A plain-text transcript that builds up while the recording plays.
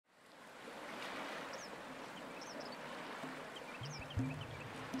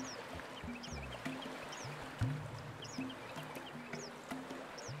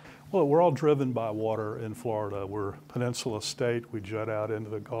Well, we're all driven by water in Florida. We're a peninsula state. We jut out into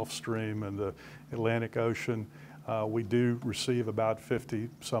the Gulf Stream and the Atlantic Ocean. We do receive about 50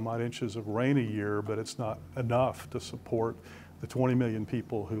 some odd inches of rain a year, but it's not enough to support the 20 million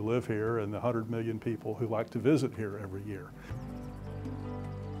people who live here and the 100 million people who like to visit here every year.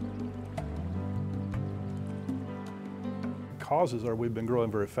 Causes are we've been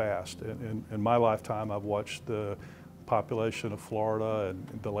growing very fast. In my lifetime, I've watched the population of Florida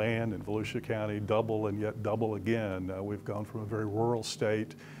and DeLand and Volusia County double and yet double again. We've gone from a very rural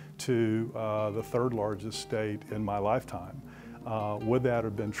state to the third largest state in my lifetime. With that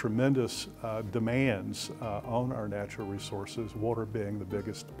have been tremendous demands on our natural resources, water being the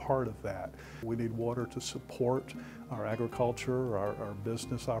biggest part of that. We need water to support our agriculture, our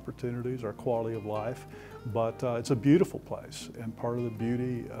business opportunities, our quality of life, but it's a beautiful place, and part of the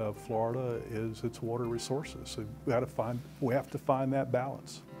beauty of Florida is its water resources. So we have to find that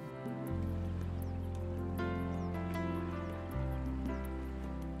balance.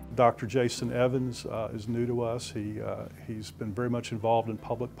 Dr. Jason Evans is new to us. He's been very much involved in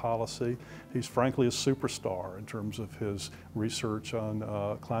public policy. He's frankly a superstar in terms of his research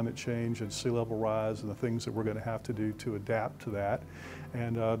on climate change and sea level rise and the things that we're going to have to do to adapt to that.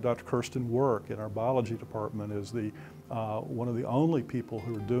 And Dr. Kirsten Work in our biology department is one of the only people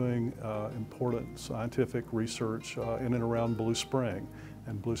who are doing important scientific research in and around Blue Spring.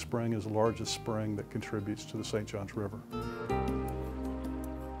 And Blue Spring is the largest spring that contributes to the St. Johns River.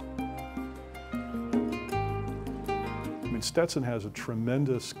 Stetson has a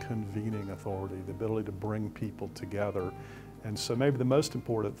tremendous convening authority, the ability to bring people together. And so maybe the most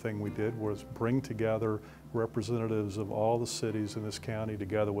important thing we did was bring together representatives of all the cities in this county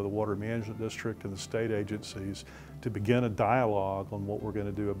together with the Water Management District and the state agencies to begin a dialogue on what we're going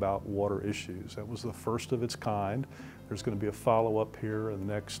to do about water issues. That was the first of its kind. There's going to be a follow-up here in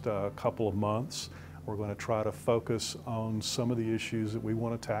the next couple of months. We're going to try to focus on some of the issues that we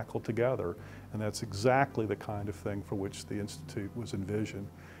want to tackle together, and that's exactly the kind of thing for which the Institute was envisioned.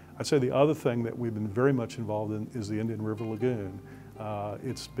 I'd say the other thing that we've been very much involved in is the Indian River Lagoon.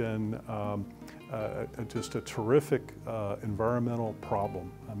 It's been just a terrific environmental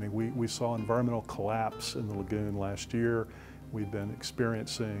problem. I mean, we saw environmental collapse in the lagoon last year. We've been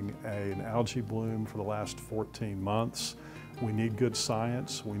experiencing an algae bloom for the last 14 months. We need good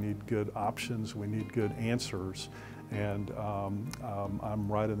science, we need good options, we need good answers, and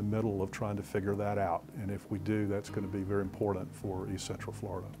I'm right in the middle of trying to figure that out. And if we do, that's going to be very important for East Central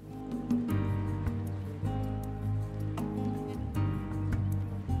Florida.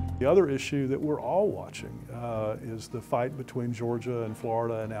 The other issue that we're all watching is the fight between Georgia and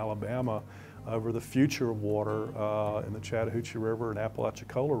Florida and Alabama over the future of water in the Chattahoochee River and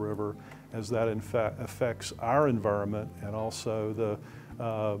Apalachicola River, as that in fact affects our environment and also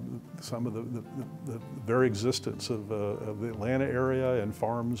some of the very existence of the Atlanta area and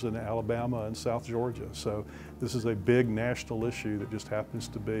farms in Alabama and South Georgia. So this is a big national issue that just happens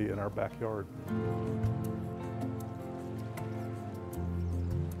to be in our backyard.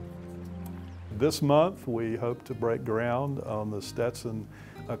 This month, we hope to break ground on the Stetson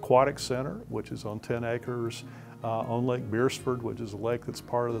Aquatic Center, which is on 10 acres on Lake Beersford, which is a lake that's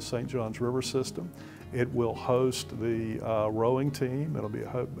part of the St. Johns River system. It will host the rowing team. It'll be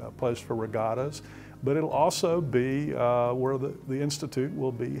a place for regattas, but it'll also be where the Institute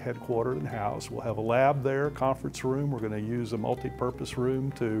will be headquartered and housed. We'll have a lab there, conference room. We're going to use a multi-purpose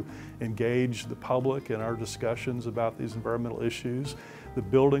room to engage the public in our discussions about these environmental issues. The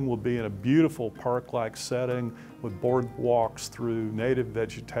building will be in a beautiful park-like setting with boardwalks through native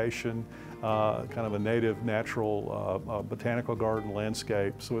vegetation, kind of a native natural botanical garden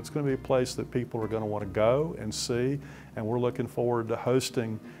landscape. So it's going to be a place that people are going to want to go and see, and we're looking forward to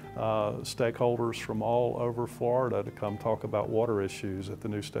hosting stakeholders from all over Florida to come talk about water issues at the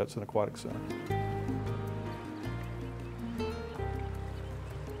new Stetson Aquatic Center.